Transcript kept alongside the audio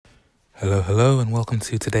Hello, and welcome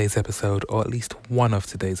to today's episode, or at least one of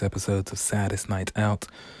today's episodes of Saddest Night Out.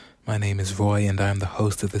 My name is Roy, and I am the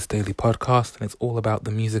host of this daily podcast, and it's all about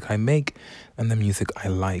the music I make and the music I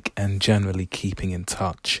like, and generally keeping in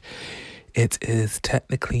touch. It is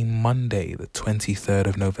technically Monday, the 23rd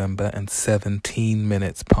of November, and 17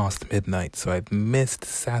 minutes past midnight, so I've missed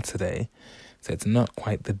Saturday, so it's not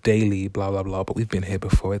quite the daily blah blah blah, but we've been here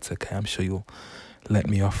before. It's okay, I'm sure you'll let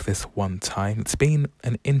me off this one time. It's been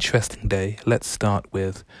an interesting day. Let's start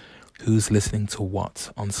with who's listening to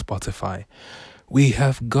what on Spotify. We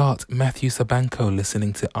have got Matthew Sabanko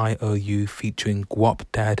listening to IOU featuring Guap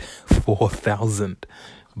Dad 4000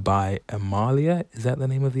 by Emalia. Is that the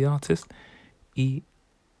name of the artist? Emalia.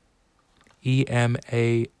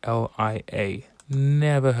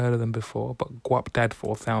 Never heard of them before, but Guap Dad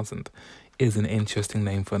 4000 is an interesting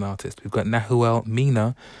name for an artist. We've got Nahuel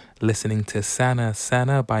Mina listening to Sana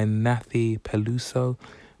Sana by Nathi Peluso.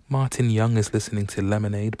 Martin Young is listening to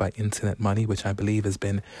Lemonade by Internet Money, which I believe has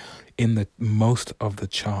been in the most of the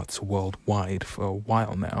charts worldwide for a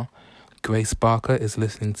while now. Grace Barker is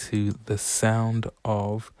listening to The Sound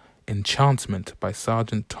of Enchantment by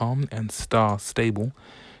Sergeant Tom and Star Stable.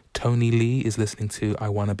 Tony Lee is listening to I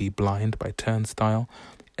Wanna Be Blind by Turnstile.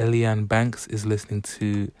 Eliane Banks is listening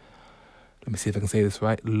to, let me see if I can say this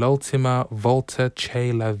right, L'ultima volta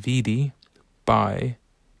c'è la vidi by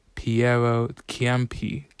Piero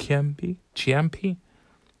Chiampi.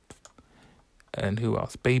 And who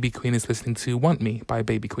else? Baby Queen is listening to Want Me by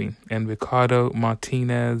Baby Queen. And Ricardo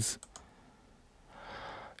Martinez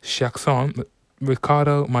Chasson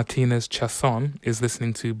is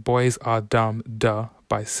listening to Boys Are Dumb Duh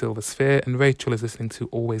by Silver Sphere, and Rachel is listening to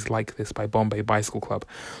Always Like This by Bombay Bicycle Club.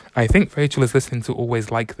 I think Rachel is listening to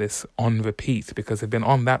Always Like This on repeat because they've been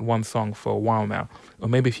on that one song for a while now. Or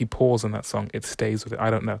maybe if you pause on that song, it stays with it. I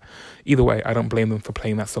don't know. Either way, I don't blame them for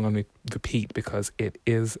playing that song on repeat because it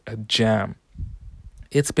is a jam.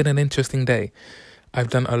 It's been an interesting day. I've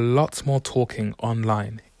done a lot more talking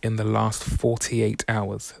online in the last 48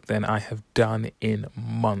 hours than I have done in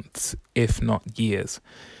months, if not years.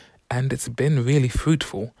 And it's been really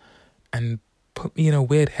fruitful and put me in a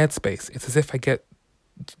weird headspace. It's as if I get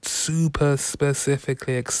super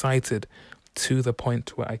specifically excited to the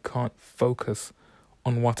point where I can't focus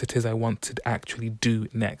on what it is I want to actually do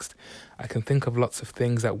next. I can think of lots of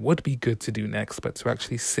things that would be good to do next, but to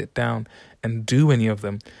actually sit down and do any of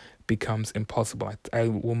them becomes impossible. I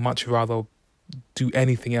will much rather do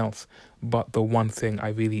anything else but the one thing I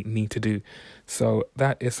really need to do. So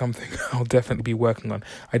that is something I'll definitely be working on.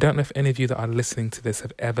 I don't know if any of you that are listening to this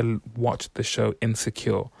have ever watched the show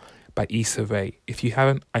Insecure by Issa Rae. If you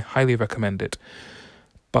haven't, I highly recommend it.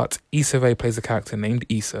 But Issa Rae plays a character named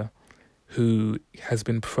Issa who has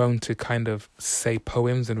been prone to kind of say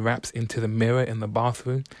poems and raps into the mirror in the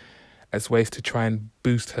bathroom as ways to try and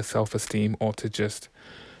boost her self-esteem or to just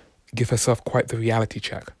give herself quite the reality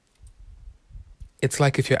check. It's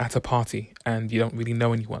like if you're at a party and you don't really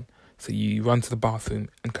know anyone. So you run to the bathroom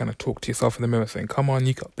and kind of talk to yourself in the mirror saying, come on,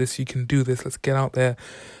 you got this, you can do this, let's get out there.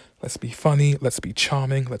 Let's be funny, let's be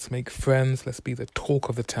charming, let's make friends, let's be the talk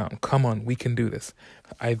of the town. Come on, we can do this.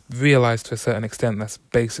 I've realized to a certain extent that's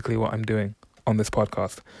basically what I'm doing on this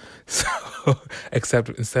podcast. So, except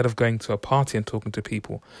instead of going to a party and talking to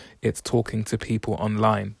people, it's talking to people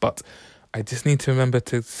online. But I just need to remember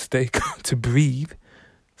to to breathe,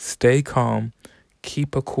 stay calm,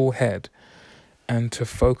 keep a cool head, and to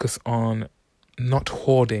focus on not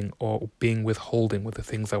hoarding or being withholding with the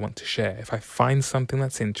things I want to share. If I find something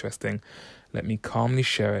that's interesting, let me calmly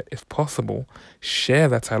share it. If possible, share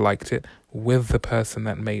that I liked it with the person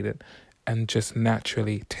that made it, and just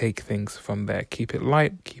naturally take things from there. Keep it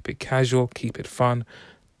light, keep it casual, keep it fun.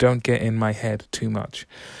 Don't get in my head too much.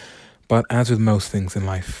 But as with most things in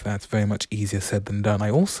life, that's very much easier said than done. I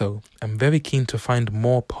also am very keen to find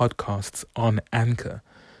more podcasts on Anchor,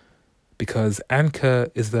 because Anchor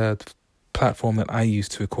is the platform that I use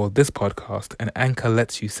to record this podcast, and Anchor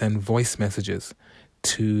lets you send voice messages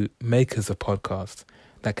to makers of podcasts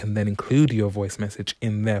that can then include your voice message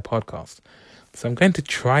in their podcast. So I'm going to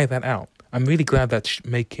try that out. I'm really glad that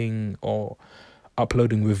making or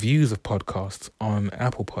uploading reviews of podcasts on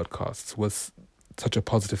Apple Podcasts was such a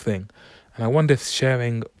positive thing. And I wonder if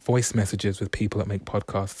sharing voice messages with people that make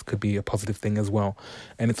podcasts could be a positive thing as well.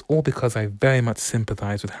 And it's all because I very much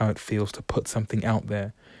sympathize with how it feels to put something out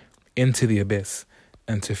there into the abyss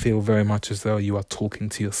and to feel very much as though you are talking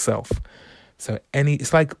to yourself. So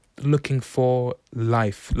it's like looking for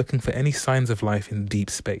life, looking for any signs of life in deep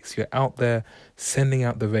space. You're out there sending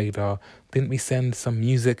out the radar. Didn't we send some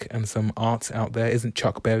music and some arts out there? Isn't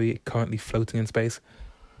Chuck Berry currently floating in space?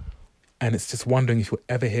 And it's just wondering if you'll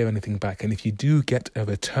ever hear anything back. And if you do get a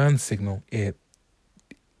return signal, it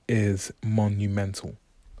is monumental.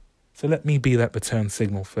 So let me be that return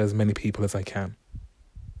signal for as many people as I can.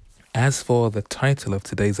 As for the title of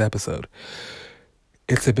today's episode,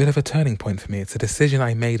 it's a bit of a turning point for me. It's a decision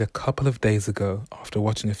I made a couple of days ago after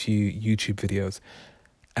watching a few YouTube videos.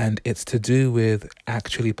 And it's to do with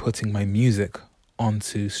actually putting my music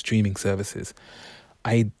onto streaming services.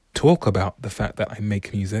 I talk about the fact that I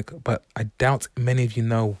make music, but I doubt many of you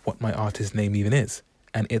know what my artist name even is.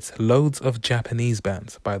 And it's Loads of Japanese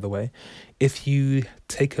Bands, by the way. If you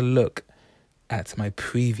take a look at my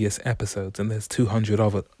previous episodes, and there's 200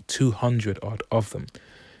 odd of them.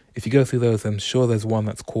 If you go through those, I'm sure there's one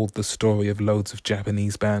that's called The Story of Loads of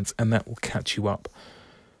Japanese Bands, and that will catch you up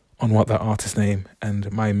on what that artist name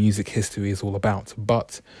and my music history is all about.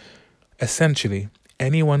 But essentially,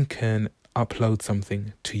 anyone can upload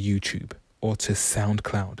something to YouTube or to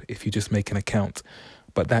SoundCloud if you just make an account.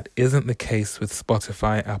 But that isn't the case with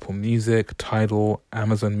Spotify, Apple Music, Tidal,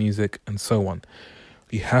 Amazon Music, and so on.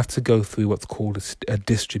 You have to go through what's called a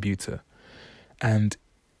distributor. And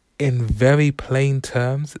in very plain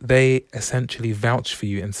terms, they essentially vouch for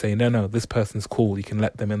you and say, no, this person's cool. You can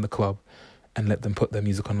let them in the club and let them put their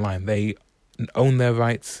music online. They own their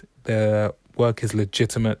rights. Their work is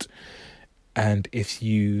legitimate. And if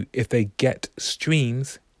they get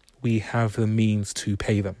streams, we have the means to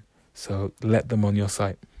pay them. So let them on your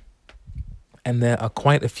site. And there are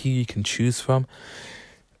quite a few you can choose from.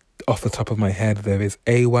 Off the top of my head, there is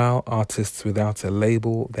AWOW, Artists Without a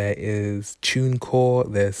Label. There is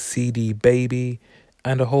TuneCore, there's CD Baby,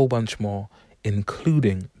 and a whole bunch more,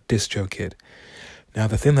 including DistroKid. Now,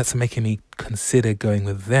 the thing that's making me consider going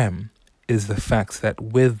with them is the fact that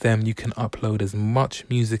with them you can upload as much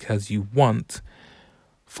music as you want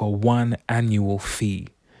for one annual fee.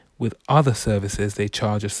 With other services, they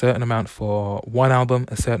charge a certain amount for one album,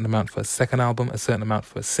 a certain amount for a second album, a certain amount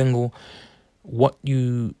for a single. What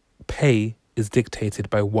you pay is dictated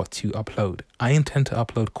by what you upload. I intend to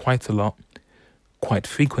upload quite a lot, quite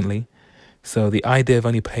frequently. So the idea of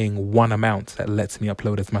only paying one amount that lets me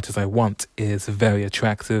upload as much as I want is very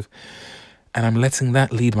attractive. And I'm letting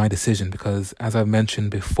that lead my decision because, as I've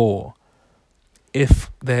mentioned before,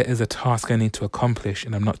 if there is a task I need to accomplish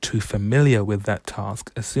and I'm not too familiar with that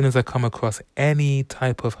task, as soon as I come across any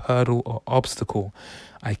type of hurdle or obstacle,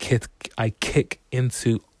 I kick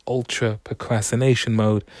into ultra procrastination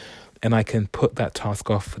mode, and I can put that task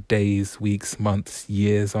off for days, weeks, months,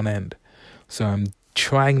 years on end. So I'm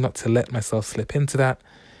trying not to let myself slip into that,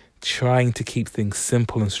 trying to keep things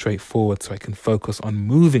simple and straightforward so I can focus on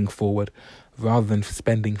moving forward rather than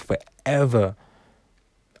spending forever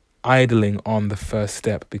idling on the first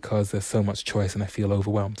step because there's so much choice and I feel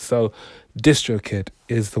overwhelmed. So DistroKid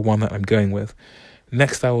is the one that I'm going with.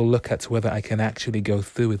 Next, I will look at whether I can actually go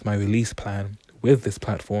through with my release plan with this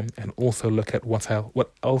platform and also look at what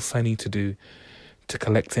else I need to do to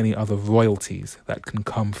collect any other royalties that can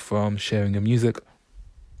come from sharing your music.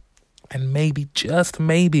 And maybe, just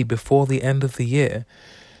maybe, before the end of the year,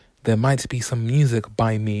 there might be some music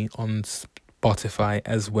by me on Spotify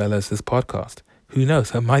as well as this podcast. Who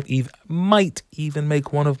knows? I might even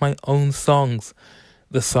make one of my own songs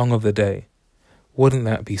the song of the day. Wouldn't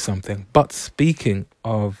that be something? But speaking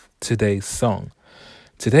of today's song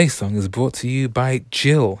is brought to you by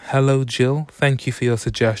Jill. Hello, Jill. Thank you for your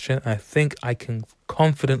suggestion. I think I can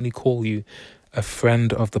confidently call you a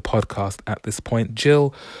friend of the podcast at this point.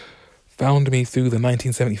 Jill found me through the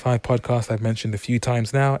 1975 podcast I've mentioned a few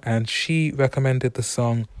times now, and she recommended the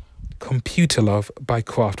song Computer Love by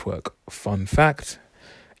Kraftwerk. Fun fact.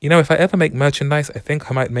 If I ever make merchandise, I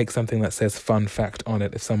think I might make something that says fun fact on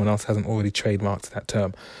it if someone else hasn't already trademarked that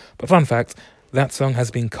term. But fun fact, that song has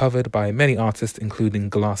been covered by many artists, including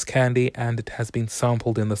Glass Candy, and it has been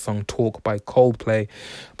sampled in the song Talk by Coldplay.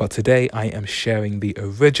 But today I am sharing the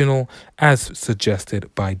original as suggested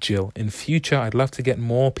by Jill. In future, I'd love to get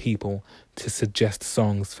more people to suggest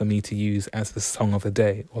songs for me to use as the song of the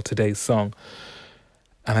day or today's song.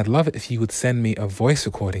 And I'd love it if you would send me a voice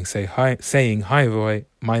recording saying, hi Roy,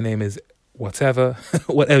 my name is whatever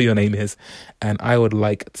your name is, and I would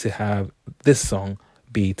like to have this song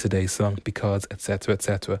be today's song because etc.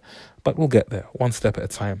 etc. But we'll get there one step at a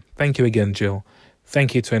time. Thank you again, Jill.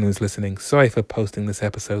 Thank you to anyone who's listening. Sorry for posting this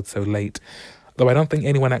episode so late, though I don't think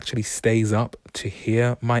anyone actually stays up to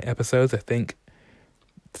hear my episodes. I think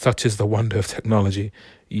such is the wonder of technology.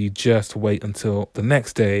 You just wait until the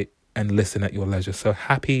next day and listen at your leisure. So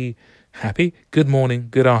happy, good morning,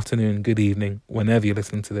 good afternoon, good evening, whenever you're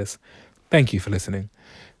listening to this. Thank you for listening.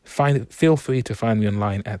 Feel free to find me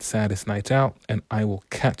online at Saddest Night Out, and I will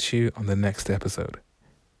catch you on the next episode.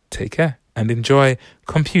 take care and enjoy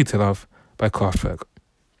Computer Love by Kraftwerk.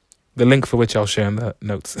 The link for which I'll share in the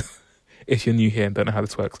notes if you're new here and don't know how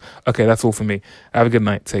this works. Okay, that's all for me. Have a good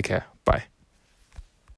night. Take care.